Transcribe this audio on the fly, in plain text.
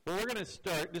Well, we're going to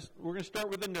start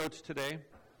with the notes today,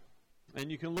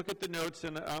 and you can look at the notes,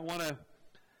 and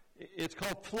it's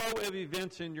called Flow of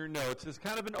Events in your notes. It's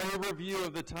kind of an overview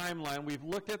of the timeline. We've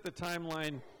looked at the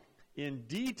timeline in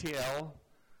detail,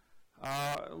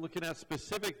 looking at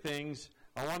specific things.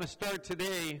 I want to start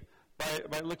today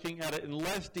by looking at it in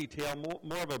less detail,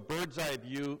 more of a bird's eye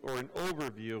view or an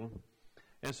overview.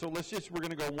 And so we're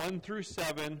going to go 1 through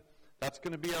 7. That's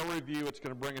going to be our review. It's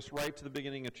going to bring us right to the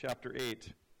beginning of chapter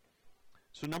 8.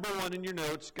 So number 1 in your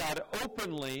notes, God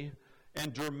openly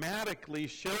and dramatically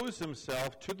shows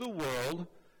himself to the world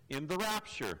in the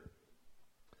rapture.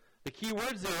 The key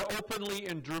words there are openly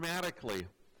and dramatically.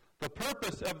 The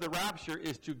purpose of the rapture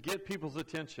is to get people's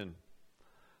attention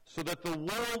so that the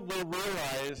world will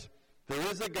realize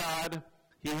there is a God,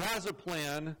 he has a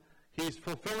plan, he's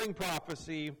fulfilling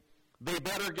prophecy, they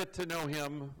better get to know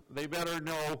him, they better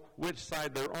know which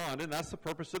side they're on, and that's the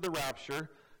purpose of the rapture.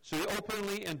 So he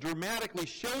openly and dramatically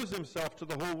shows himself to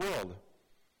the whole world.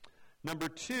 Number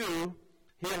 2,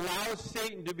 he allows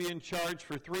Satan to be in charge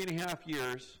for 3.5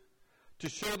 years to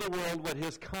show the world what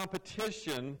his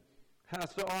competition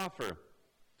has to offer.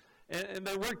 And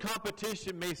the word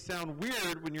competition may sound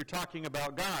weird when you're talking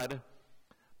about God,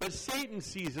 but Satan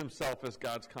sees himself as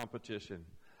God's competition.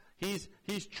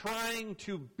 He's trying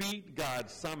to beat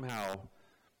God somehow.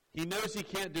 He knows he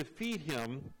can't defeat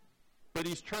him, but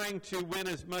he's trying to win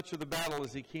as much of the battle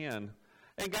as he can.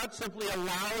 And God simply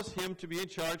allows him to be in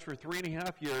charge for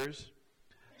 3.5 years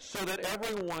so that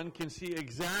everyone can see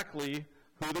exactly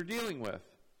who they're dealing with.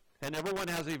 And everyone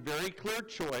has a very clear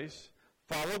choice: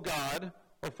 follow God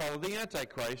or follow the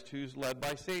Antichrist, who's led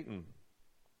by Satan.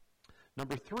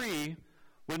 Number 3,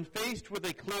 when faced with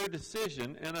a clear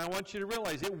decision, and I want you to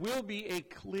realize it will be a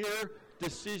clear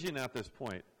decision at this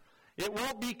point. It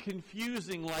won't be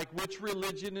confusing like which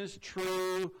religion is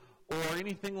true or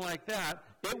anything like that.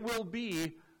 It will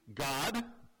be God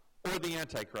or the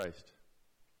Antichrist.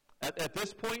 At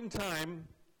this point in time,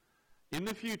 in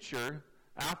the future,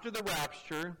 after the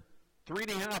rapture,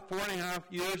 3.5, 4.5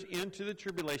 years into the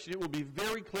tribulation, it will be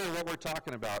very clear what we're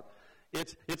talking about.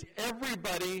 It's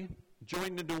everybody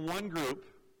joined into one group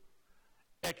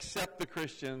except the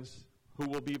Christians who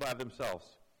will be by themselves.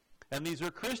 And these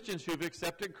are Christians who have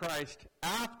accepted Christ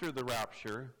after the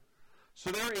rapture,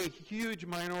 so they're a huge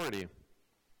minority.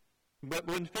 But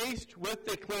when faced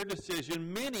with a clear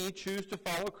decision, many choose to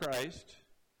follow Christ,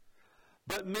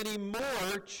 but many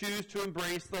more choose to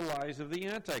embrace the lies of the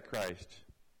Antichrist.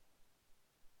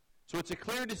 So it's a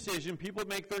clear decision. People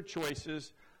make their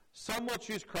choices. Some will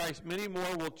choose Christ. Many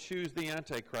more will choose the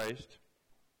Antichrist.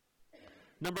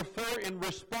 Number 4, in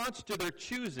response to their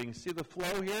choosing, see the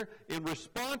flow here? In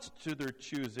response to their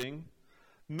choosing,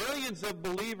 millions of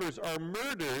believers are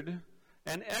murdered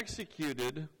and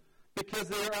executed because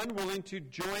they are unwilling to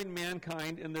join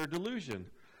mankind in their delusion.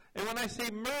 And when I say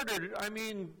murdered, I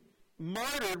mean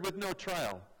martyred with no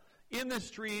trial. In the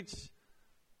streets,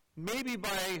 maybe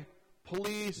by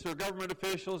police or government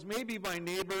officials, maybe by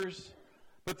neighbors,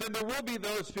 but then there will be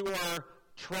those who are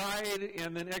tried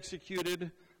and then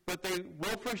executed, but they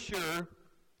will for sure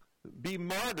be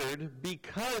martyred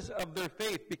because of their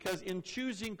faith, because in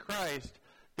choosing Christ,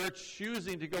 they're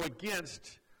choosing to go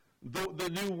against the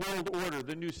new world order,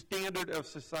 the new standard of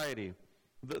society,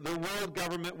 the world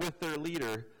government with their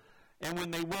leader. And when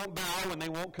they won't bow and they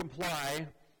won't comply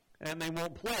and they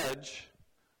won't pledge,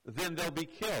 then they'll be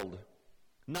killed.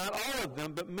 Not all of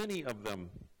them, but many of them.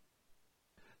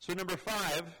 So number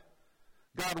 5,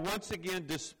 God once again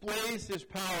displays his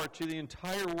power to the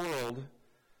entire world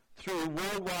through a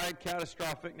worldwide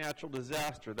catastrophic natural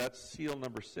disaster. That's seal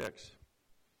number 6.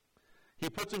 He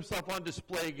puts himself on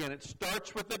display again. It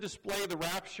starts with the display, the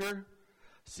rapture.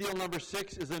 Seal number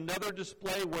 6 is another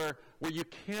display where you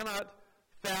cannot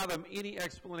fathom any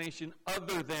explanation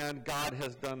other than God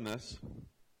has done this.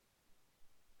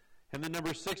 And then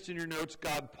number 6 in your notes,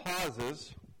 God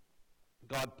pauses.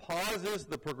 God pauses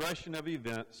the progression of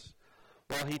events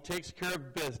while he takes care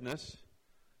of business.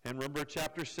 And remember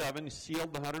chapter 7, he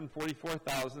sealed the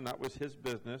 144,000. That was his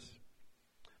business.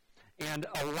 And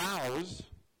allows,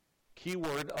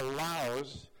 keyword,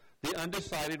 allows the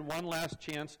undecided one last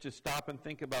chance to stop and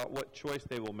think about what choice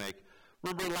they will make.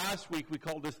 Remember last week we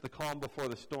called this the calm before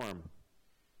the storm.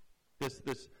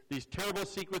 These terrible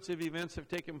sequence of events have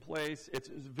taken place. It's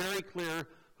very clear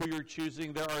who you're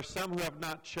choosing. There are some who have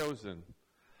not chosen.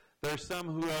 There are some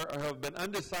who have been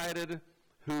undecided,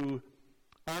 who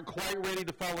aren't quite ready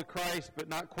to follow Christ, but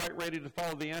not quite ready to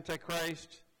follow the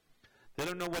Antichrist. They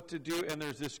don't know what to do, and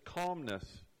there's this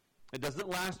calmness. It doesn't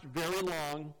last very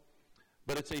long,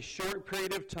 but it's a short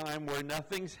period of time where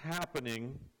nothing's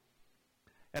happening,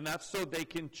 And that's so they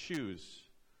can choose.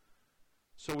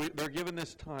 So they're given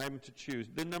this time to choose.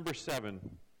 Then number 7.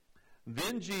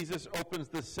 Then Jesus opens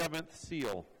the 7th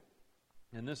seal.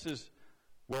 And this is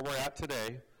where we're at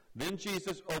today. Then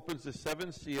Jesus opens the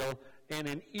 7th seal, and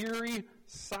an eerie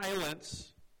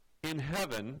silence in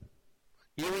heaven,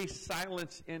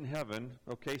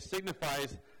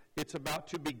 signifies it's about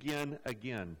to begin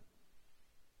again.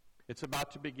 It's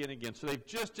about to begin again. So they've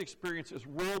just experienced this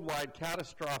worldwide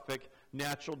catastrophic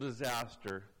natural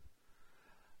disaster.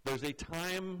 There's a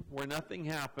time where nothing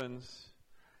happens,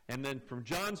 and then from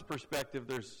John's perspective,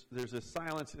 there's a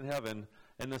silence in heaven,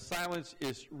 and the silence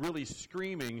is really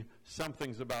screaming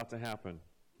something's about to happen.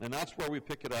 And that's where we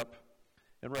pick it up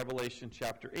in Revelation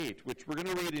chapter 8, which we're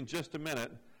going to read in just a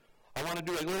minute. I want to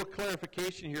do a little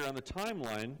clarification here on the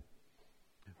timeline.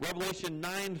 Revelation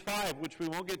 9:5, which we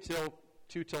won't get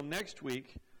till next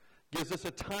week, gives us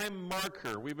a time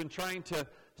marker. We've been trying to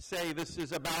say this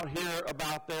is about here,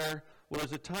 about there. Well,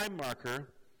 there's a time marker,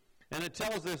 and it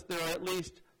tells us there are at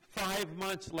least 5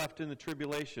 months left in the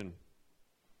tribulation.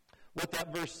 What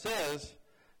that verse says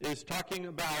is talking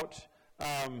about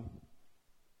an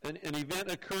event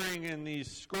occurring in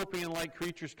these scorpion-like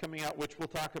creatures coming out, which we'll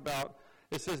talk about.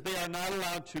 It says they are not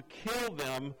allowed to kill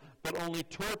them, but only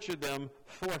torture them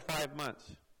for 5 months.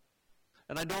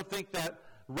 And I don't think that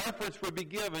reference would be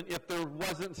given if there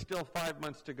wasn't still 5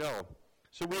 months to go.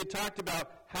 So we had talked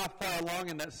about how far along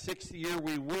in that 6th year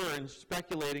we were and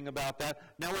speculating about that.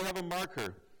 Now we have a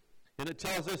marker. And it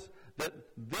tells us that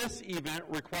this event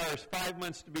requires 5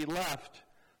 months to be left,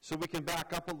 so we can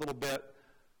back up a little bit.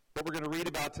 What we're going to read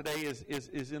about today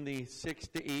is in the 6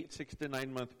 to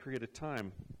 9 month period of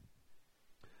time.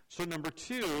 So number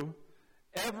 2,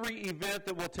 every event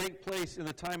that will take place in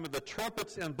the time of the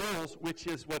trumpets and bowls, which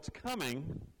is what's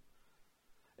coming,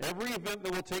 every event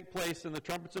that will take place in the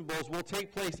trumpets and bowls will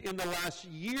take place in the last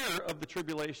year of the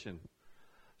tribulation.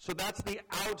 So that's the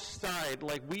outside,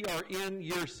 like we are in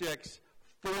year 6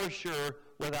 for sure,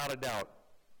 without a doubt.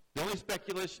 The only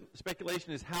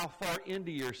speculation is how far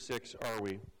into year 6 are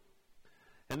we?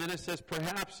 And then it says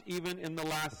perhaps even in the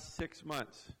last 6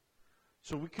 months.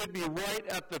 So we could be right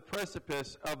at the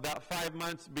precipice of that 5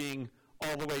 months being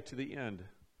all the way to the end.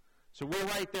 So we're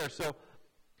right there. So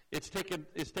it's taken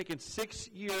 6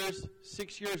 years,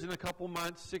 6 years and a couple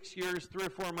months, 6 years, 3 or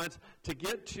 4 months to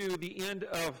get to the end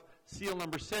of seal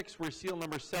number 6, where seal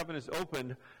number 7 is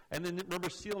opened. And then remember,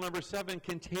 seal number 7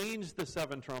 contains the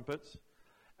 7 trumpets,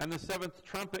 and the 7th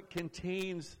trumpet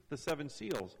contains the 7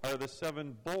 seals, or the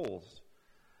 7 bowls.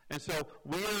 And so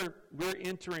we're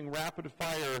entering rapid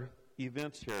fire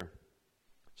events here.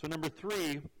 So number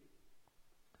 3,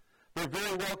 there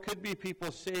very well could be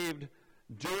people saved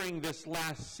during this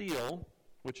last seal,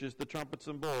 which is the trumpets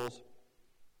and bowls,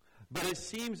 but it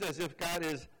seems as if God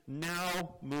is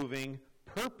now moving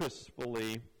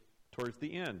purposefully towards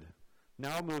the end.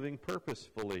 Now moving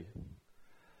purposefully.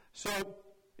 So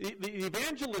the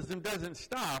evangelism doesn't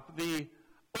stop. The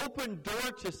open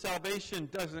door to salvation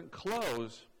doesn't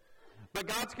close. But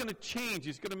God's going to change.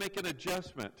 He's going to make an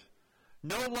adjustment.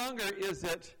 No longer is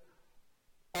it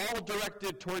all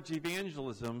directed towards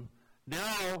evangelism.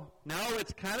 Now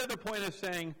it's kind of the point of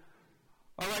saying,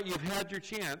 all right, you've had your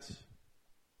chance.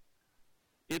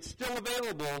 It's still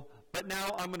available, but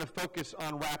now I'm going to focus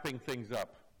on wrapping things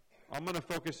up. I'm going to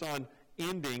focus on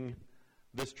ending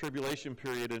this tribulation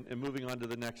period and moving on to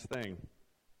the next thing.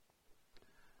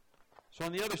 So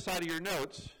on the other side of your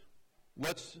notes,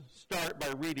 let's start by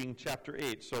reading chapter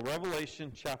 8. So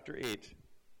Revelation chapter 8.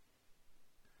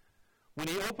 When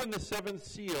he opened the 7th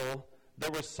seal,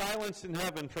 there was silence in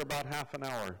heaven for about half an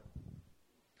hour.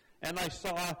 And I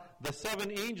saw the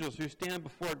 7 angels who stand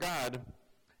before God,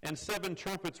 and 7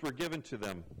 trumpets were given to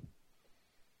them.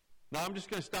 Now I'm just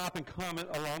going to stop and comment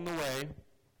along the way,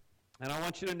 and I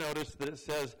want you to notice that it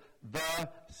says the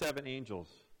 7 angels.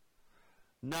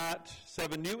 Not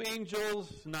 7 new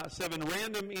angels, not 7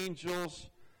 random angels,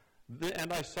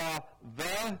 and I saw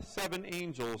the 7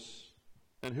 angels.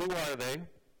 And who are they?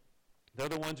 They're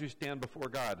the ones who stand before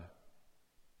God.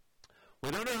 We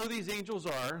don't know who these angels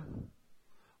are.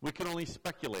 We can only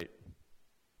speculate.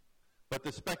 But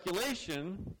the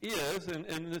speculation is,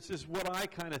 and this is what I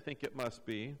kind of think it must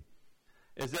be,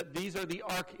 is that these are the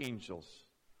archangels.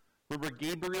 Remember,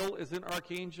 Gabriel is an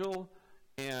archangel,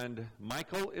 and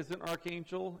Michael is an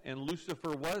archangel, and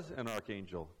Lucifer was an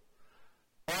archangel.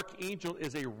 Archangel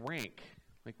is a rank.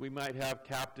 Like we might have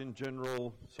captain,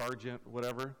 general, sergeant,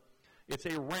 whatever. It's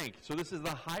a rank. So this is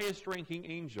the highest ranking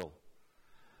angel.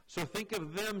 So think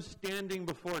of them standing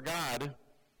before God,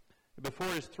 before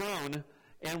his throne,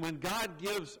 and when God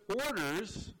gives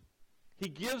orders, he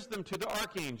gives them to the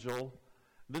archangel,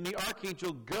 Then the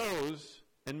archangel goes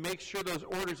and makes sure those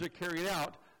orders are carried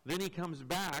out. Then he comes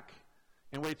back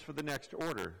and waits for the next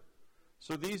order.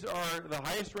 So these are the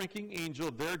highest ranking angel.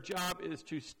 Their job is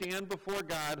to stand before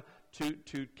God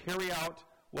to carry out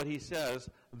what he says.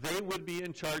 They would be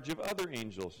in charge of other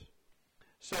angels.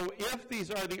 So if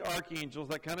these are the archangels,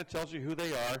 that kind of tells you who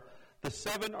they are. The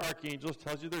 7 archangels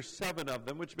tells you there's 7 of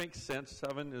them, which makes sense.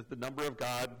 7 is the number of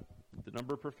God, the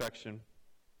number of perfection.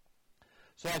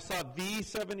 So I saw these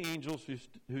 7 angels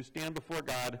who stand before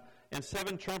God, and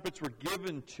 7 trumpets were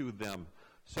given to them.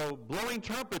 So blowing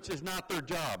trumpets is not their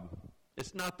job.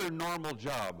 It's not their normal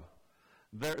job.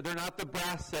 They're not the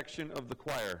brass section of the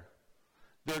choir.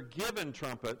 They're given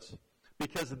trumpets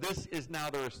because this is now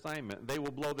their assignment. They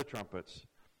will blow the trumpets.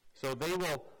 So they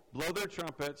will blow their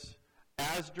trumpets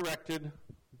as directed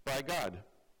by God.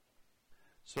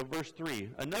 So verse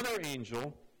 3, another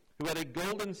angel who had a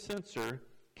golden censer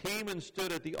came and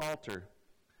stood at the altar.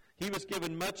 He was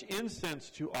given much incense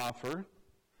to offer,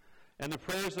 and the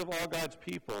prayers of all God's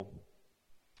people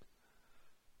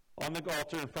on the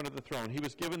altar in front of the throne. He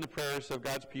was given the prayers of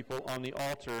God's people on the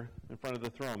altar in front of the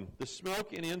throne. The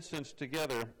smoke and incense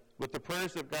together with the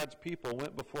prayers of God's people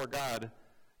went before God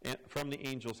from the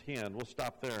angel's hand. We'll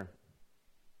stop there.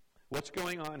 What's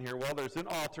going on here? Well, there's an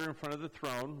altar in front of the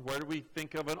throne. Where do we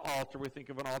think of an altar? We think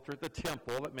of an altar at the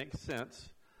temple. That makes sense.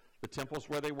 The temple's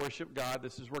where they worship God.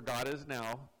 This is where God is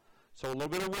now. So a little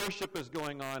bit of worship is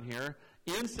going on here.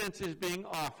 Incense is being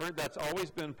offered. That's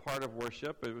always been part of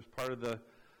worship. It was part of the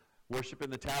worship in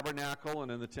the tabernacle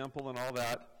and in the temple and all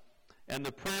that. And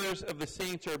the prayers of the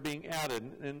saints are being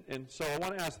added. And so I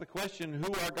want to ask the question,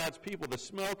 who are God's people? The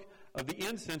smoke of the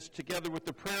incense together with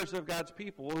the prayers of God's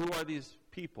people. Well, who are these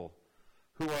people?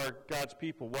 Who are God's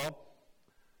people? Well,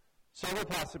 several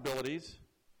possibilities.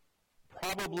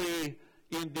 Probably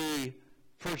in the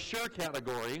for sure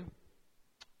category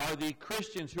are the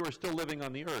Christians who are still living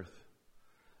on the earth.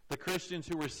 The Christians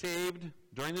who were saved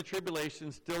during the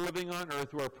tribulation, still living on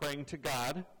earth, who are praying to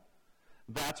God.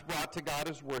 That's brought to God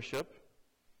as worship.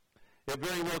 It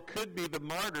very well could be the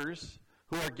martyrs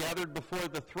who are gathered before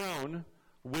the throne,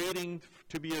 waiting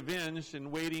to be avenged and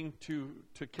waiting to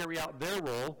carry out their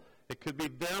role. It could be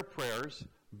their prayers.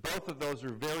 Both of those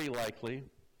are very likely.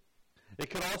 It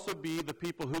could also be the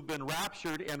people who've been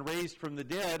raptured and raised from the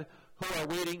dead who are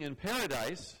waiting in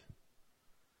paradise.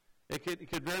 It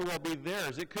could very well be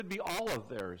theirs. It could be all of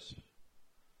theirs.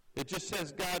 It just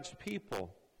says God's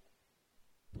people.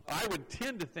 I would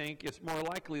tend to think it's more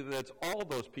likely that it's all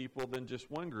those people than just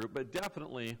one group, but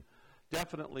definitely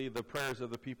the prayers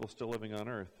of the people still living on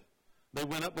earth. They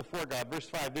went up before God. Verse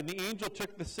 5, then the angel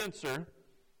took the censer,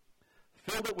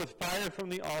 filled it with fire from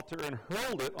the altar, and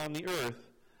hurled it on the earth.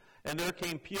 And there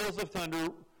came peals of thunder,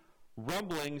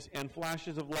 rumblings, and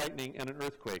flashes of lightning, and an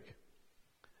earthquake.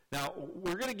 Now,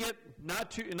 we're going to get,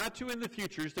 not too in the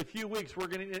future, just a few weeks, we're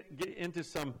going to get into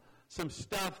some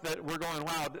stuff that we're going,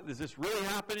 wow, is this really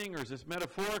happening, or is this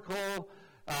metaphorical?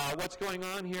 What's going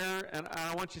on here? And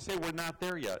I want you to say we're not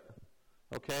there yet,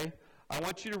 okay? I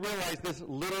want you to realize this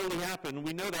literally happened.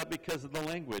 We know that because of the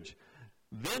language.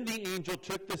 Then the angel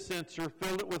took the censer,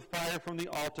 filled it with fire from the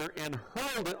altar, and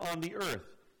hurled it on the earth.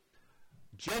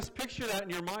 Just picture that in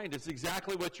your mind. It's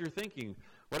exactly what you're thinking.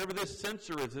 Whatever this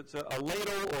censer is, it's a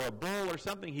ladle or a bowl or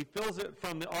something. He fills it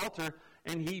from the altar,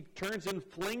 and he turns and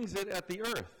flings it at the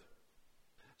earth.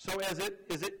 So as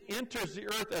it enters the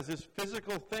earth, as this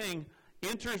physical thing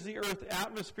enters the earth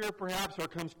atmosphere perhaps, or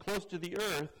comes close to the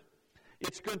earth,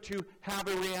 it's going to have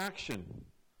a reaction.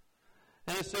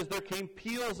 And it says there came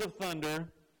peals of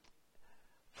thunder,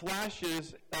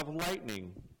 flashes of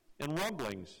lightning, and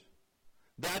rumblings.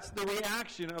 That's the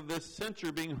reaction of this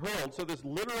censer being hurled. So this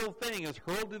literal thing is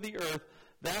hurled to the earth.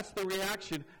 That's the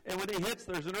reaction. And when it hits,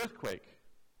 there's an earthquake.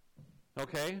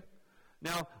 Okay?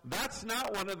 Now, that's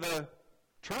not one of the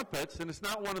trumpets, and it's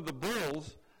not one of the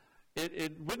bowls.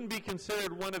 It wouldn't be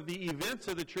considered one of the events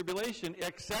of the tribulation,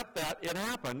 except that it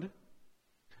happened.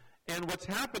 And what's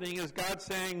happening is God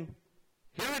saying,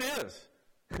 here it is.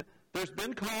 There's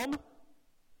been calm,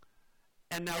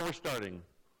 and now we're starting.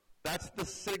 That's the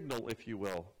signal, if you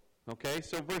will. Okay,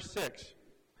 so verse 6.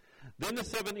 Then the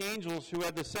 7 angels who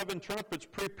had the 7 trumpets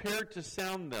prepared to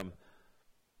sound them.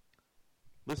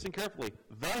 Listen carefully.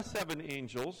 The 7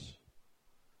 angels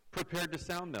prepared to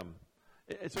sound them.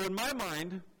 So in my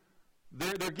mind,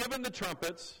 they're given the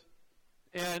trumpets,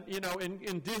 and, you know,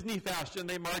 in Disney fashion,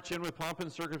 they march in with pomp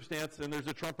and circumstance, and there's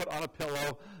a trumpet on a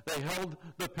pillow. They held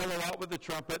the pillow out with the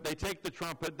trumpet. They take the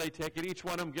trumpet. They take it. Each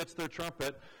one of them gets their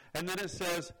trumpet. And then it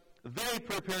says, they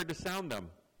prepared to sound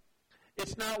them.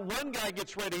 It's not one guy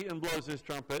gets ready and blows his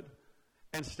trumpet,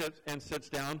 and sits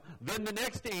down. Then the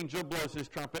next angel blows his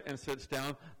trumpet and sits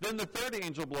down. Then the third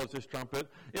angel blows his trumpet.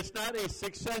 It's not a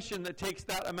succession that takes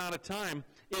that amount of time.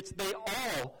 It's they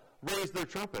all raise their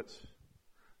trumpets.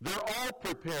 They're all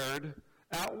prepared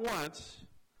at once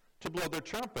to blow their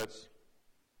trumpets.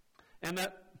 And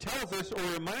that tells us or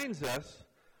reminds us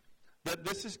that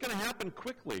this is going to happen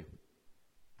quickly.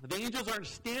 The angels aren't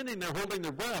standing there holding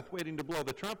their breath waiting to blow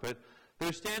the trumpet.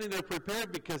 They're standing there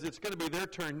prepared because it's going to be their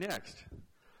turn next.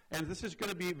 And this is going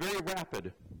to be very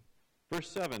rapid. Verse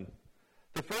 7.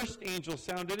 The first angel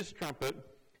sounded his trumpet,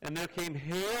 and there came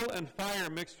hail and fire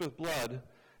mixed with blood,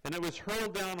 and it was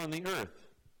hurled down on the earth.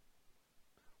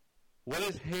 What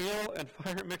is hail and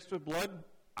fire mixed with blood?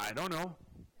 I don't know.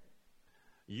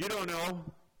 You don't know.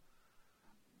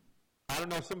 I don't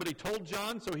know if somebody told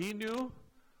John so he knew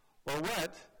or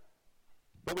what.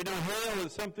 But we know hail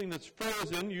is something that's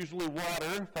frozen, usually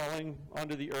water falling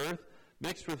onto the earth,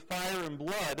 mixed with fire and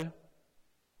blood.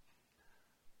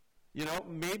 You know,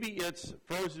 maybe it's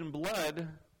frozen blood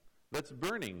that's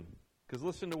burning. Because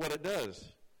listen to what it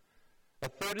does. A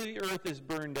third of the earth is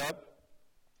burned up.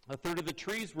 A third of the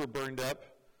trees were burned up.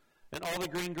 And all the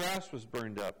green grass was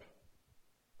burned up.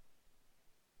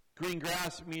 Green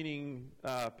grass meaning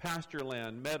pasture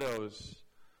land, meadows,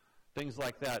 things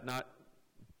like that. Not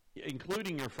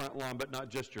including your front lawn, but not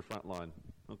just your front lawn.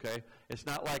 Okay? It's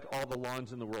not like all the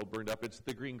lawns in the world burned up. It's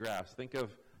the green grass. Think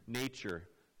of nature.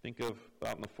 Think of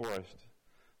out in the forest.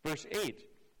 Verse 8.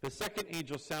 The second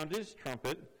angel sounded his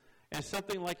trumpet, and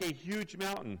something like a huge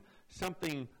mountain.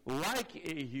 Something like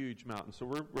a huge mountain. So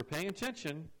we're paying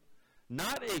attention.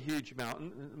 Not a huge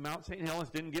mountain. Mount St. Helens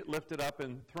didn't get lifted up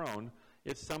and thrown.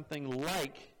 It's something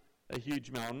like a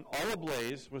huge mountain, all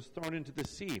ablaze, was thrown into the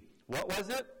sea. What was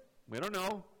it? We don't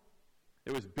know.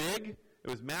 It was big, it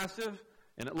was massive,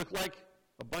 and it looked like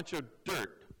a bunch of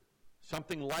dirt.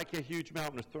 Something like a huge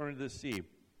mountain was thrown into the sea.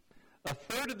 A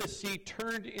third of the sea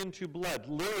turned into blood,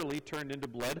 literally turned into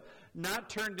blood, not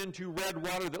turned into red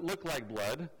water that looked like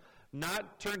blood,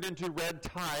 not turned into red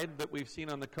tide that we've seen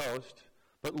on the coast,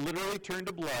 but literally turned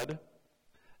to blood.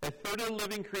 A third of the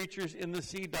living creatures in the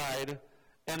sea died,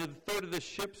 and a third of the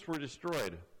ships were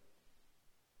destroyed.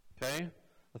 Okay?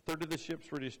 A third of the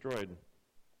ships were destroyed.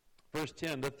 Verse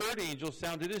 10, the third angel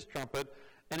sounded his trumpet,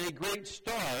 and a great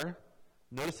star,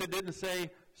 notice it didn't say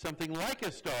something like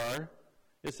a star,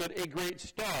 it said a great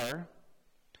star,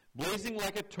 blazing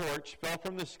like a torch, fell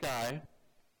from the sky.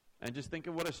 And just think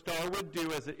of what a star would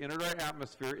do as it entered our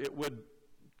atmosphere. It would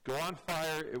go on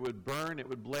fire, it would burn, it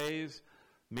would blaze,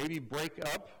 maybe break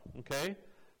up, okay?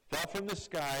 Fell from the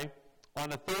sky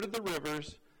on a third of the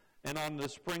rivers and on the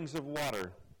springs of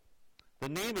water. The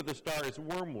name of the star is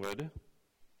Wormwood.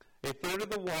 A third of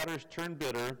the waters turned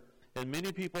bitter, and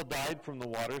many people died from the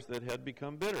waters that had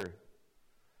become bitter.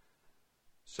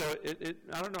 So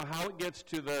I don't know how it gets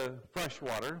to the fresh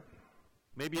water.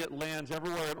 Maybe it lands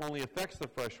everywhere and only affects the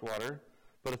fresh water,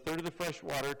 but a third of the fresh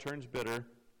water turns bitter,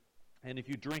 and if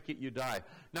you drink it, you die.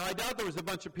 Now, I doubt there was a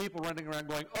bunch of people running around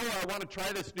going, oh, I want to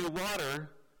try this new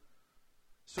water.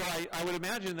 So I would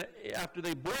imagine that after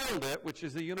they boiled it, which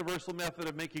is the universal method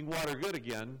of making water good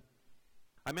again,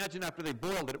 I imagine after they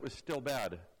boiled it, it was still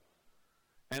bad.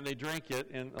 And they drank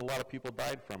it, and a lot of people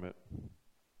died from it.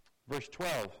 Verse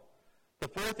 12, the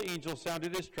fourth angel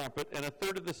sounded his trumpet, and a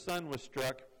third of the sun was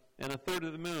struck, and a third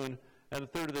of the moon, and a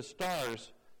third of the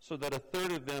stars, so that a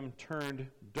third of them turned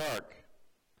dark.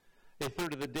 A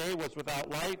third of the day was without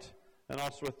light, and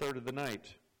also a third of the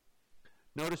night.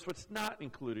 Notice what's not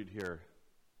included here.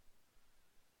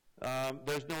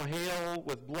 There's no hail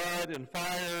with blood and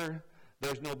fire.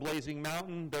 There's no blazing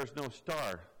mountain. There's no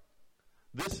star.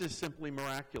 This is simply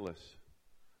miraculous.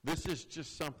 This is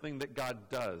just something that God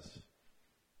does.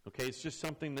 Okay, it's just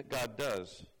something that God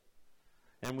does.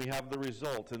 And we have the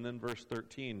result. And then verse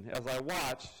 13. As I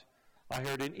watched, I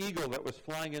heard an eagle that was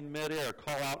flying in midair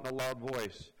call out in a loud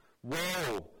voice,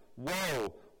 woe,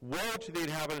 woe, woe to the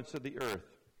inhabitants of the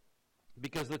earth,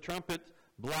 because the trumpet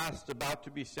blast about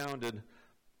to be sounded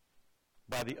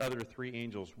by the other three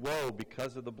angels. Woe,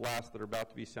 because of the blast that are about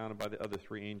to be sounded by the other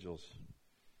three angels.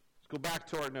 Let's go back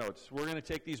to our notes. We're going to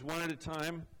take these one at a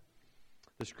time.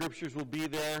 The scriptures will be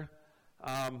there.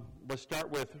 Let's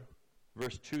start with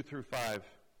verse 2 through 5.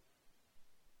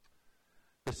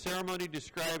 The ceremony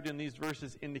described in these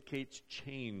verses indicates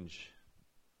change.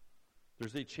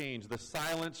 There's a change. The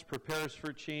silence prepares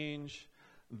for change.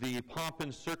 The pomp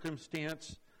and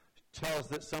circumstance tells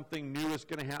that something new is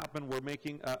going to happen. We're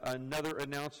making another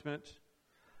announcement.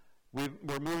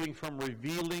 We're moving from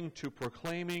revealing to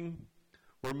proclaiming.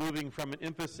 We're moving from an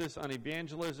emphasis on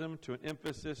evangelism to an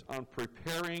emphasis on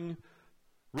preparing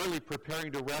really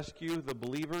preparing to rescue the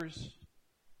believers.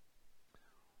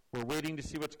 We're waiting to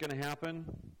see what's going to happen.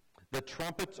 The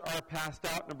trumpets are passed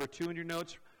out. Number 2 in your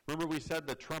notes. Remember we said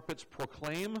the trumpets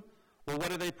proclaim? Well,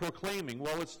 what are they proclaiming?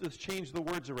 Well, let's change the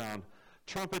words around.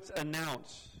 Trumpets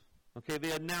announce. Okay,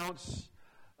 they announce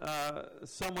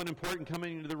someone important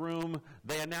coming into the room.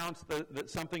 They announce that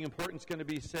something important is going to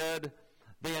be said.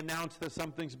 They announce that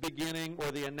something's beginning,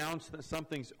 or they announce that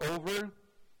something's over.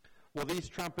 Well, these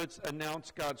trumpets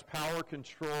announce God's power,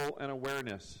 control, and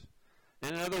awareness.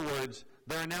 And in other words,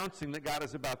 they're announcing that God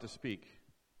is about to speak.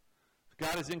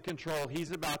 God is in control.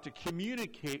 He's about to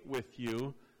communicate with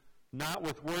you, not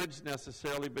with words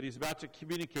necessarily, but he's about to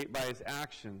communicate by his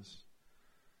actions.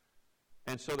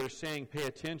 And so they're saying, pay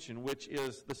attention, which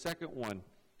is the second one.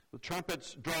 The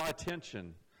trumpets draw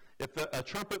attention. If a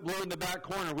trumpet blew in the back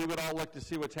corner, we would all look to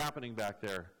see what's happening back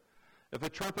there. If a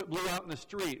trumpet blew out in the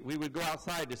street, we would go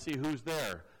outside to see who's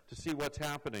there, to see what's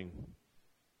happening.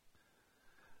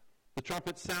 The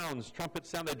trumpet sound,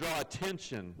 they draw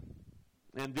attention.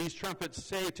 And these trumpets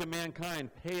say to mankind,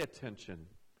 pay attention.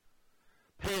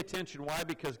 Pay attention. Why?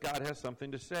 Because God has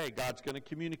something to say. God's going to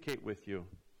communicate with you.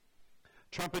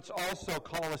 Trumpets also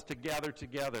call us to gather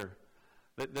together.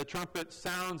 The trumpet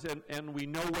sounds and we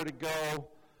know where to go.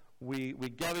 We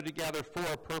gather together for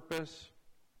a purpose.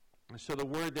 So the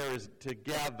word there is to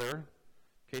gather.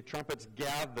 Okay, trumpets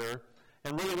gather.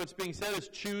 And really what's being said is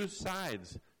choose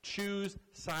sides. Choose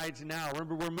sides now.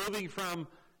 Remember, we're moving from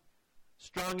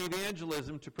strong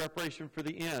evangelism to preparation for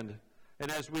the end.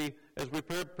 And as we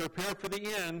prepare for the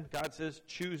end, God says,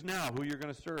 choose now who you're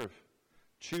going to serve.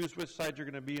 Choose which side you're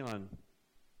going to be on.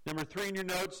 Number 3 in your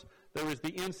notes, there was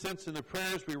the incense and the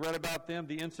prayers. We read about them.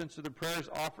 The incense and the prayers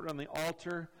offered on the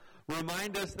altar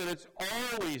remind us that it's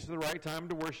always the right time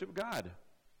to worship God.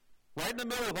 Right in the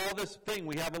middle of all this thing,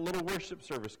 we have a little worship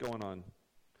service going on.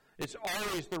 It's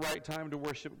always the right time to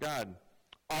worship God.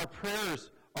 Our prayers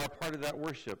are part of that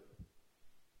worship.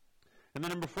 And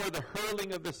then number 4, the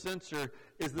hurling of the censer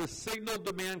is the signal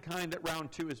to mankind that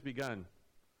round 2 has begun.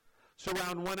 So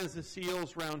round 1 is the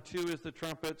seals, round 2 is the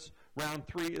trumpets, round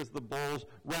 3 is the bowls,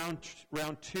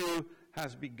 round 2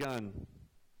 has begun.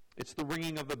 It's the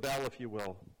ringing of the bell, if you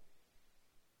will.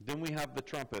 Then we have the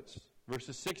trumpets,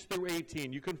 verses 6 through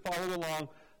 18. You can follow along.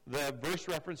 The verse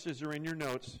references are in your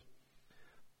notes.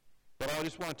 But I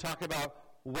just want to talk about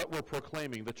what we're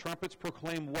proclaiming. The trumpets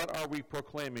proclaim, what are we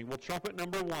proclaiming? Well, trumpet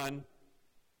number 1,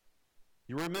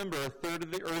 you remember, a third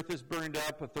of the earth is burned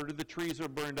up, a third of the trees are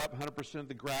burned up, 100% of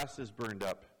the grass is burned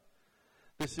up.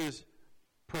 This is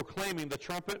proclaiming. The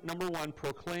trumpet number 1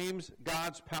 proclaims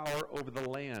God's power over the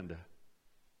land.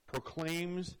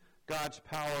 Proclaims God's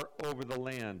power over the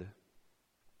land.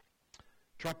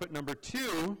 Trumpet number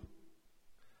 2,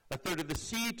 a third of the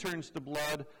sea turns to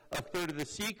blood, a third of the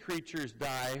sea creatures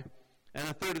die, and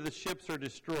a third of the ships are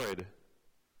destroyed.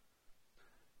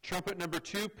 Trumpet number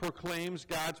 2 proclaims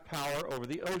God's power over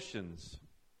the oceans.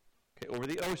 Okay, over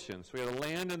the oceans. So we have the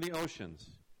land and the oceans.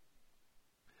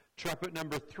 Trumpet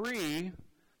number 3,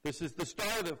 this is the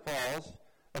star that falls.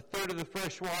 A third of the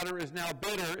fresh water is now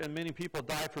bitter, and many people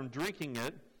die from drinking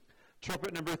it.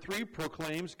 Trumpet number 3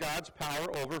 proclaims God's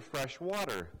power over fresh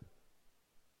water.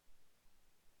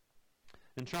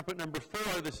 And trumpet number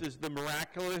 4, this is the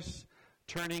miraculous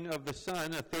turning of the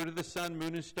sun. A third of the sun,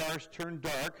 moon, and stars turn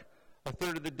dark. A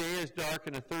third of the day is dark,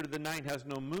 and a third of the night has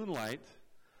no moonlight.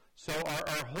 So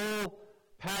our whole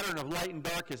pattern of light and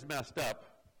dark is messed up.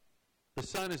 The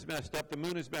sun is messed up, the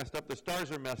moon is messed up, the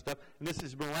stars are messed up, and this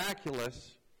is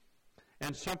miraculous.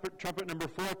 And trumpet number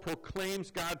 4 proclaims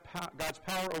God's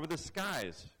power over the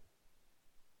skies.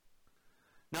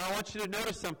 Now I want you to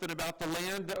notice something about the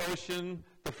land, the ocean,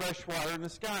 the fresh water, and the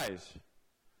skies.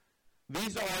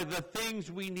 These are the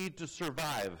things we need to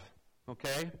survive,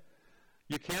 okay?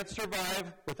 You can't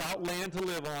survive without land to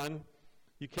live on.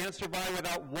 You can't survive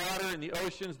without water in the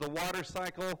oceans, the water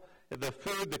cycle, the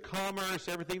food, the commerce,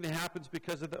 everything that happens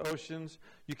because of the oceans.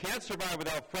 You can't survive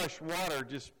without fresh water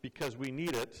just because we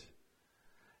need it.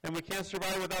 And we can't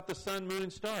survive without the sun, moon,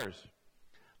 and stars.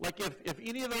 Like if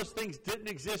any of those things didn't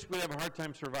exist, we'd have a hard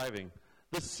time surviving.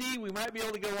 The sea, we might be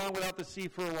able to go on without the sea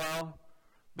for a while,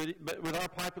 but with our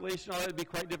population, it'd be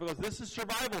quite difficult. This is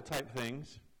survival type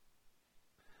things.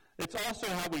 It's also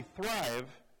how we thrive.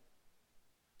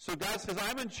 So God says,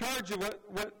 I'm in charge of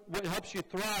what helps you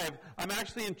thrive. I'm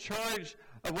actually in charge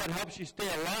of what helps you stay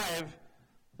alive,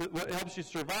 what helps you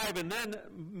survive. And then,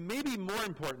 maybe more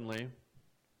importantly,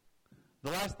 the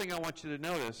last thing I want you to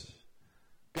notice,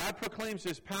 God proclaims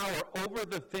his power over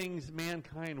the things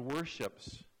mankind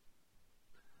worships.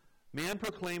 Man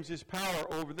proclaims his power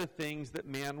over the things that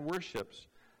man worships.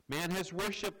 Man has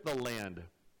worshipped the land.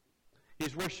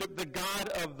 He's worshiped the God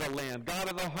of the land, God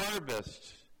of the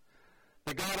harvest,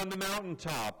 the God on the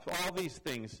mountaintop, all these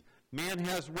things. Man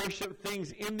has worshiped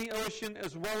things in the ocean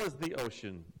as well as the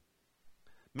ocean.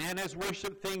 Man has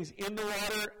worshiped things in the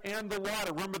water and the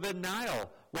water. Remember, the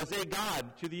Nile was a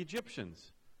god to the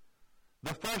Egyptians.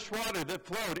 The fresh water that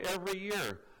flowed every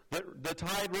year, the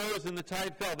tide rose and the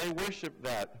tide fell. They worshiped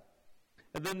that.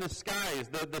 And then the skies,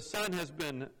 the sun has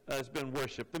been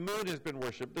worshipped. The moon has been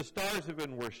worshipped. The stars have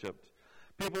been worshipped.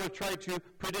 People have tried to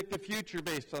predict the future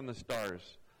based on the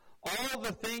stars. All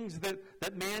the things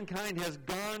that mankind has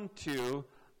gone to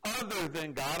other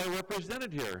than God are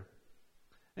represented here.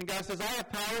 And God says, I have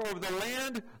power over the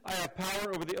land, I have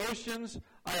power over the oceans,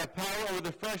 I have power over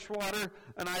the fresh water,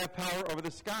 and I have power over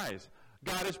the skies.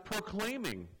 God is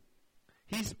proclaiming.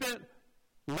 He spent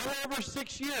a little over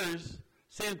 6 years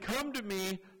saying, come to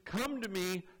me, come to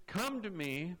me, come to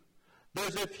me.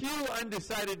 There's a few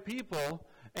undecided people,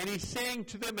 and he's saying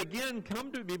to them again,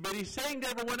 come to me, but he's saying to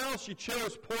everyone else, you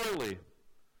chose poorly.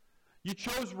 You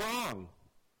chose wrong.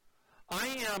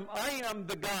 I am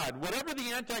the God. Whatever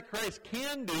the Antichrist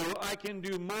can do, I can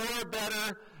do more,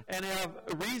 better, and have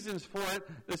reasons for it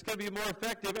that's going to be more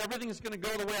effective. Everything's going to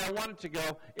go the way I want it to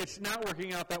go. It's not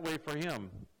working out that way for him.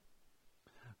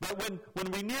 But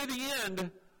when we near the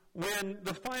end, when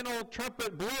the final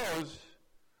trumpet blows,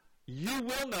 you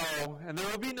will know, and there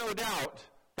will be no doubt,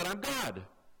 that I'm God.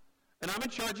 And I'm in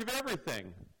charge of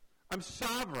everything. I'm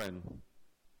sovereign.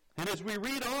 And as we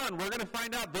read on, we're going to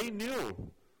find out they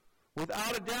knew,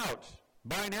 without a doubt,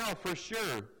 by now for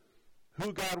sure,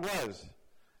 who God was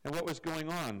and what was going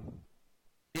on.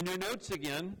 In your notes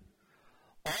again,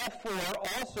 all four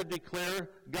also declare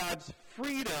God's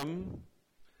freedom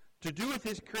to do with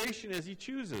his creation as he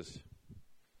chooses.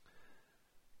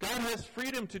 God has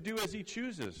freedom to do as he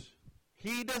chooses.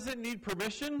 He doesn't need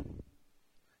permission,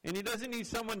 and he doesn't need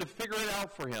someone to figure it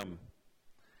out for him.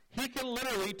 He can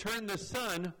literally turn the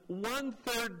sun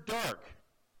 1/3 dark.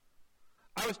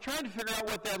 I was trying to figure out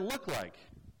what that looked like.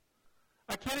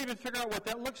 I can't even figure out what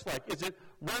that looks like. Is it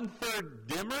 1/3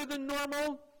 dimmer than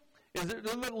normal? Is it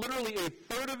literally a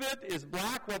third of it is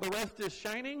black while the rest is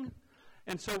shining?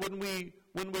 And so when we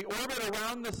orbit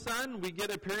around the sun, we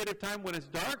get a period of time when it's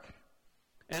dark,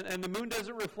 and the moon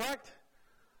doesn't reflect?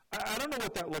 I don't know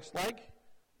what that looks like.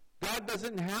 God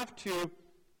doesn't have to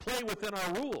play within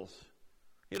our rules.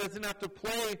 He doesn't have to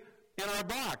play in our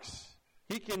box.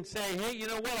 He can say, hey, you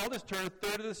know what, I'll just turn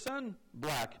 1/3 of the sun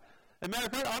black. As a matter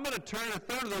of fact, I'm going to turn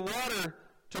 1/3 of the water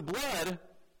to blood,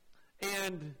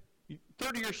 and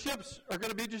 1/3 of your ships are going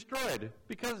to be destroyed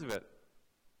because of it.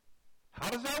 How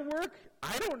does that work?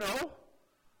 I don't know.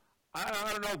 I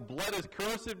don't know if blood is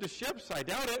corrosive to ships. I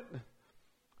doubt it.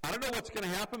 I don't know what's going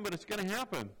to happen, but it's going to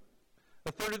happen.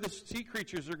 1/3 of the sea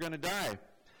creatures are going to die.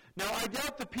 Now, I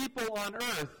doubt the people on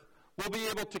earth will be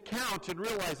able to count and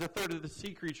realize 1/3 of the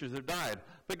sea creatures have died.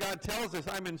 But God tells us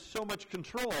I'm in so much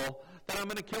control that I'm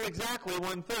going to kill exactly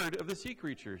 1/3 of the sea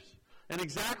creatures. And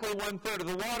exactly 1/3 of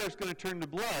the water is going to turn to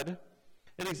blood.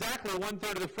 And exactly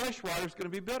 1/3 of the fresh water is going to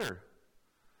be bitter.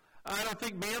 I don't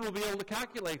think man will be able to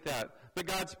calculate that. But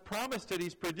God's promised it.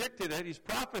 He's predicted it. He's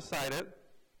prophesied it.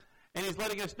 And he's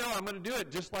letting us know I'm going to do it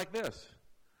just like this.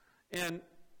 And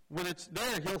when it's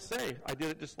there, he'll say, I did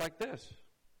it just like this.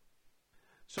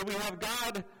 So we have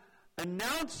God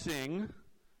announcing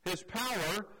his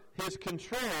power, his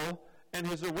control, and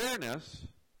his awareness.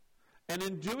 And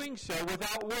in doing so,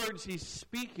 without words, he's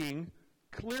speaking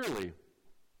clearly.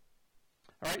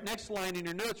 All right, next line in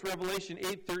your notes, Revelation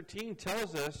 8:13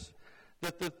 tells us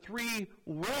that the 3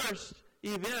 worst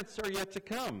events are yet to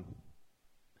come.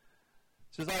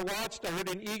 It says, I watched, I heard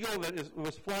an eagle that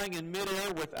was flying in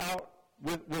midair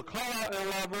will call out in a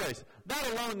loud voice. That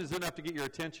alone is enough to get your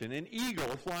attention. An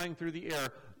eagle flying through the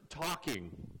air,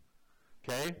 talking.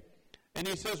 Okay? And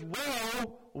he says,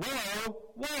 whoa,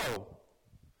 whoa, whoa.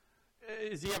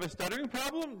 Does he have a stuttering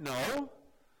problem? No.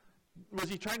 Was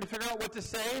he trying to figure out what to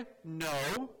say?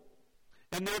 No.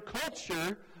 In their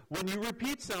culture, when you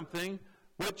repeat something,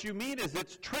 what you mean is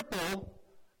it's triple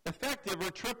effective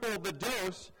or triple the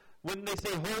dose. When they say,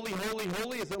 holy, holy,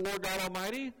 holy, is it Lord God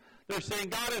Almighty? They're saying,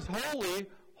 God is holy,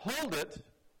 hold it.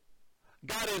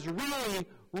 God is really,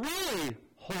 really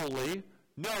holy.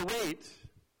 No, wait.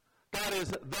 God is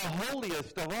the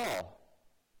holiest of all.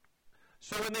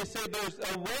 So when they say there's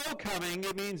a woe coming,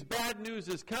 it means bad news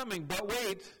is coming. But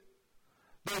wait,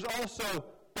 there's also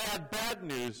bad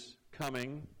news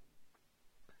coming.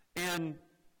 And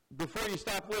before you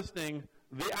stop listening,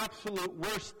 the absolute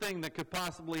worst thing that could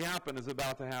possibly happen is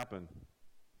about to happen.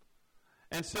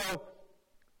 And so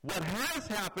what has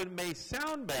happened may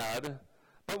sound bad,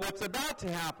 but what's about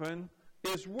to happen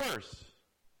is worse.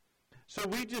 So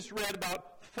we just read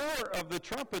about 4 of the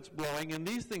trumpets blowing, and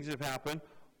these things have happened.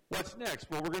 What's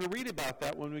next? Well, we're going to read about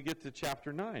that when we get to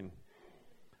chapter 9.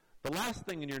 The last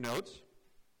thing in your notes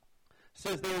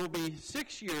says there will be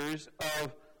 6 years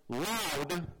of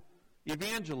loud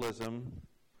evangelism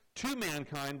to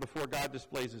mankind before God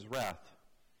displays his wrath.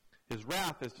 His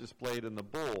wrath is displayed in the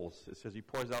bowls. It says he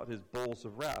pours out his bowls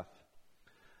of wrath.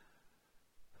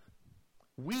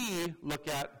 We look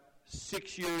at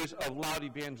 6 years of loud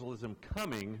evangelism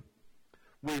coming.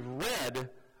 We've read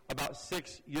about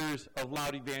 6 years of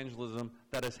loud evangelism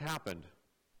that has happened.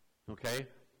 Okay?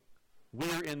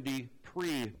 We're in the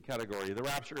pre-category. The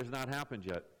rapture has not happened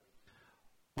yet.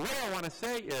 What I want to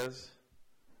say is,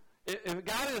 if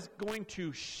God is going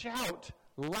to shout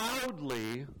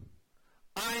loudly,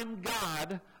 I'm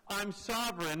God, I'm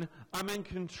sovereign, I'm in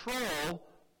control,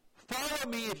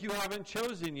 follow me if you haven't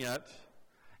chosen yet,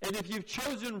 and if you've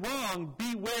chosen wrong,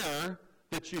 beware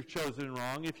that you've chosen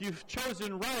wrong. If you've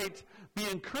chosen right, be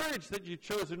encouraged that you've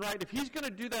chosen right. If he's going to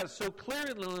do that so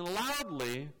clearly and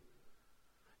loudly,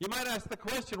 you might ask the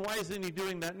question, why isn't he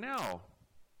doing that now?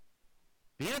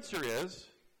 The answer is,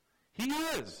 he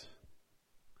is.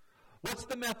 What's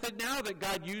the method now that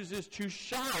God uses to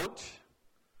shout,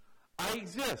 I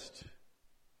exist?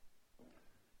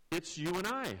 It's you and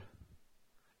I.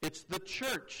 It's the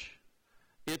church.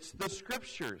 It's the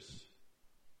scriptures.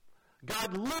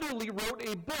 God literally wrote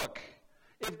a book.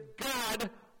 If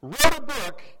God wrote a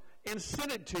book and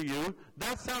sent it to you,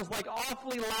 that sounds like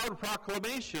awfully loud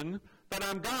proclamation that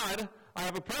I'm God, I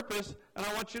have a purpose, and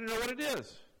I want you to know what it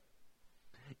is.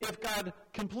 If God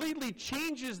completely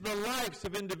changes the lives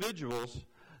of individuals,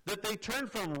 that they turn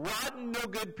from rotten,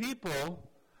 no-good people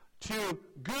to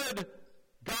good,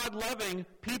 God-loving,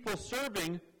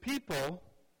 people-serving people,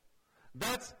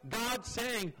 that's God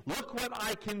saying, look what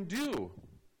I can do.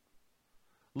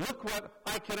 Look what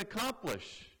I can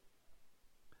accomplish.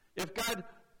 If God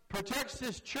protects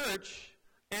his church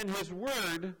and his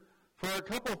word for a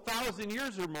couple thousand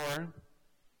years or more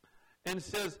and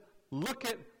says, look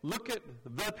at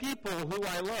the people who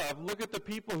I love, look at the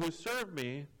people who serve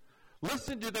me,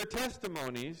 listen to their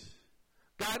testimonies,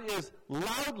 God is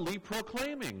loudly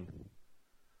proclaiming.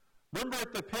 Remember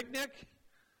at the picnic?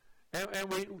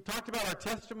 And we talked about our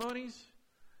testimonies,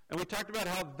 and we talked about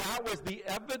how that was the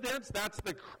evidence, that's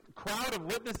the crowd of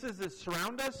witnesses that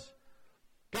surround us.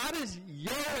 God is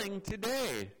yelling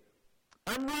today,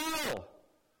 I'm real.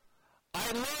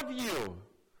 I love you.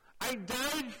 I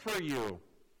died for you.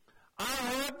 I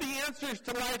have the answers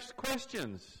to life's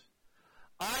questions.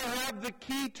 I have the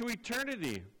key to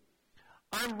eternity.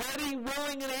 I'm ready,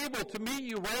 willing, and able to meet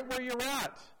you right where you're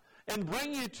at and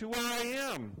bring you to where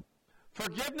I am.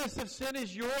 Forgiveness of sin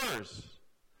is yours.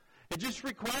 It just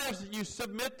requires that you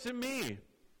submit to me,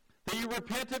 that you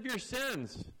repent of your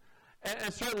sins,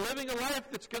 and start living a life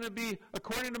that's going to be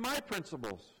according to my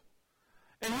principles.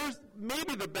 And here's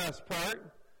maybe the best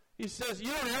part. He says, you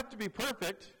don't have to be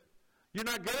perfect. You're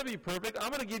not going to be perfect.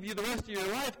 I'm going to give you the rest of your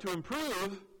life to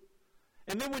improve.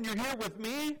 And then when you're here with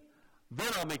me, then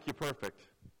I'll make you perfect.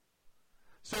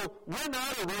 So we're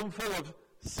not a room full of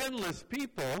sinless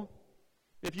people.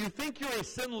 If you think you're a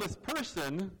sinless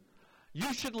person,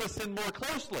 you should listen more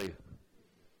closely.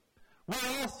 We're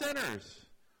all sinners.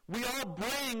 We all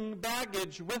bring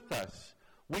baggage with us.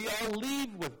 We all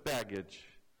leave with baggage.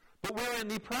 But we're in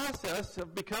the process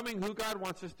of becoming who God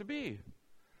wants us to be.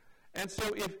 And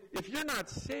so if you're not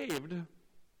saved,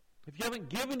 if you haven't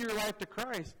given your life to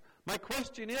Christ, my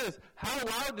question is, how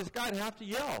loud does God have to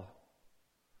yell?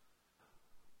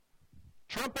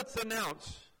 Trumpets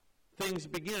announce, things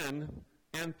begin,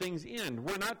 and things end.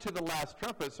 We're not to the last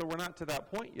trumpet, so we're not to that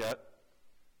point yet.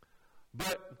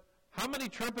 But how many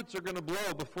trumpets are going to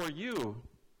blow before you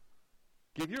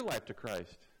give your life to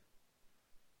Christ?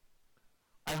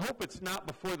 I hope it's not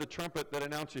before the trumpet that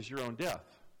announces your own death.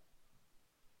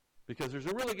 Because there's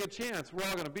a really good chance we're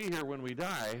all going to be here when we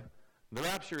die. The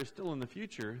rapture is still in the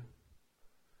future.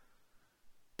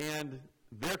 And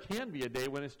there can be a day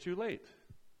when it's too late.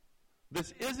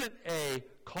 This isn't a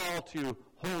call to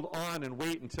hold on and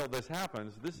wait until this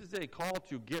happens. This is a call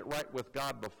to get right with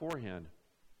God beforehand.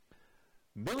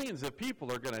 Millions of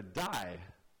people are going to die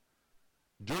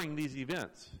during these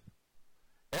events.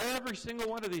 Every single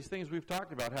one of these things we've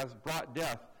talked about has brought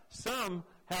death. Some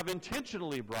have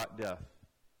intentionally brought death.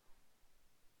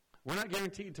 We're not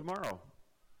guaranteed tomorrow.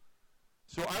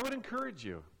 So I would encourage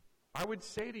you. I would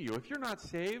say to you, if you're not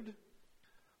saved,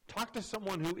 talk to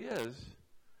someone who is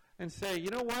and say, you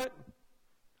know what?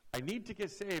 I need to get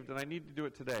saved and I need to do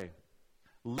it today.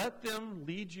 Let them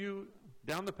lead you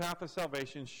down the path of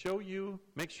salvation, show you,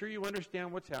 make sure you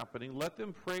understand what's happening. Let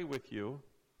them pray with you.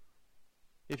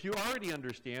 If you already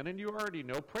understand and you already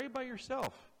know, pray by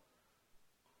yourself.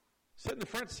 Sit in the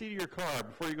front seat of your car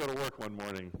before you go to work one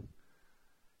morning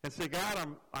and say,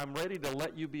 God, I'm ready to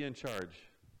let you be in charge.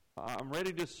 I'm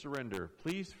ready to surrender.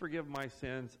 Please forgive my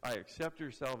sins. I accept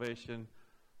your salvation.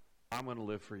 I'm going to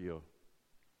live for you.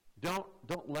 Don't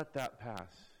let that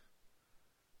pass.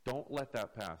 Don't let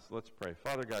that pass. Let's pray.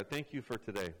 Father God, thank you for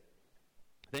today.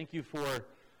 Thank you for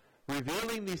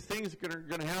revealing these things that are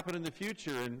going to happen in the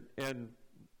future. And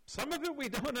some of it we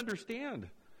don't understand.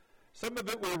 Some of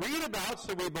it we read about,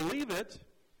 so we believe it.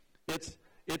 It's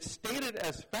stated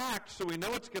as fact, so we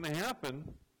know it's going to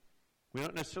happen. We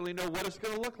don't necessarily know what it's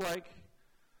going to look like.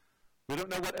 We don't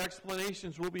know what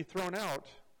explanations will be thrown out.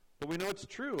 But we know it's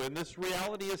true, and this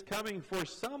reality is coming for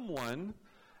someone.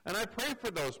 And I pray for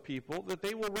those people that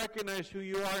they will recognize who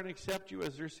you are and accept you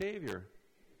as their Savior.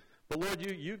 But Lord,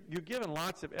 you've given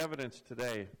lots of evidence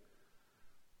today.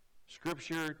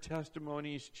 Scripture,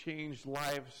 testimonies, changed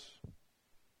lives.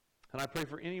 And I pray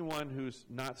for anyone who's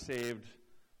not saved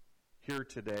here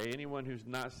today, anyone who's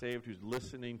not saved, who's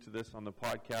listening to this on the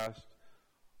podcast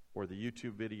or the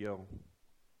YouTube video.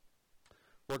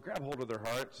 Lord, grab hold of their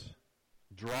hearts,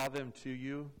 draw them to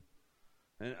you,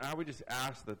 and I would just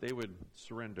ask that they would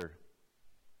surrender,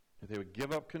 that they would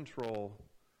give up control,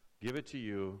 give it to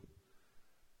you,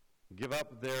 give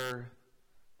up their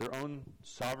own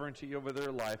sovereignty over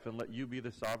their life, and let you be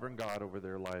the sovereign God over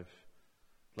their life.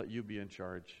 Let you be in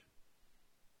charge.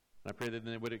 And I pray that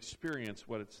they would experience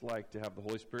what it's like to have the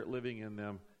Holy Spirit living in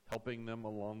them, helping them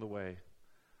along the way,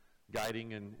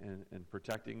 guiding and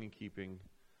protecting and keeping,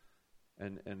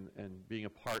 and being a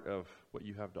part of what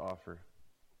you have to offer.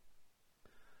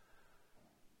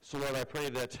 So, Lord, I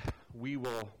pray that we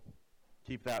will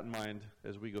keep that in mind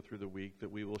as we go through the week,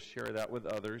 that we will share that with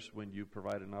others when you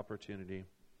provide an opportunity.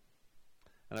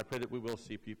 And I pray that we will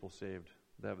see people saved,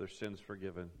 that have their sins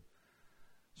forgiven.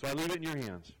 So I leave it in your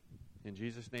hands. In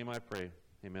Jesus' name I pray.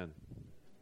 Amen.